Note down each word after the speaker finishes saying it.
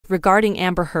Regarding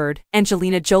Amber Heard,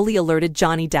 Angelina Jolie alerted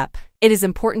Johnny Depp. It is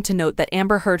important to note that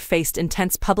Amber Heard faced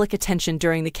intense public attention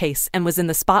during the case and was in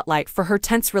the spotlight for her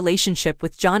tense relationship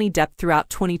with Johnny Depp throughout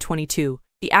 2022.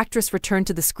 The actress returned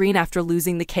to the screen after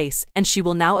losing the case, and she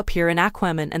will now appear in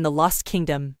Aquaman and the Lost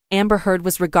Kingdom. Amber Heard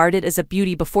was regarded as a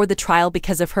beauty before the trial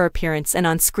because of her appearance and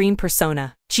on-screen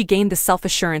persona. She gained the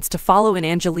self-assurance to follow in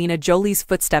Angelina Jolie's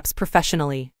footsteps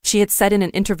professionally. She had said in an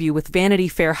interview with Vanity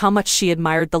Fair how much she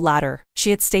admired the latter.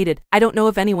 She had stated, "I don't know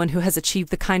of anyone who has achieved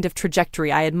the kind of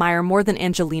trajectory I admire more than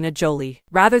Angelina Jolie.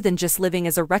 Rather than just living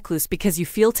as a recluse because you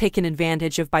feel taken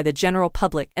advantage of by the general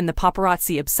public and the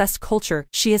paparazzi-obsessed culture,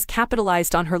 she has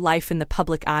capitalized on her life in the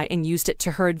public eye and used it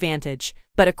to her advantage."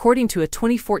 But according to a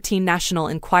 2014 National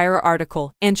Enquirer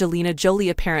article, Angelina Jolie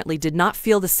apparently did not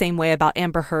feel the same way about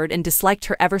Amber Heard and disliked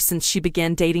her ever since she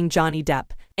began dating Johnny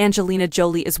Depp. Angelina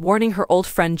Jolie is warning her old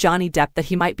friend Johnny Depp that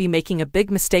he might be making a big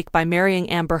mistake by marrying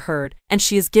Amber Heard, and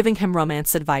she is giving him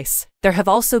romance advice. There have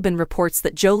also been reports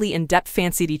that Jolie and Depp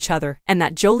fancied each other, and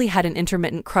that Jolie had an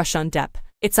intermittent crush on Depp.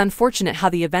 "It's unfortunate how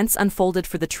the events unfolded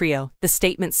for the trio," the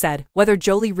statement said. Whether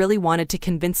Jolie really wanted to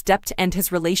convince Depp to end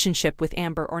his relationship with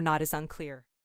Amber or not is unclear.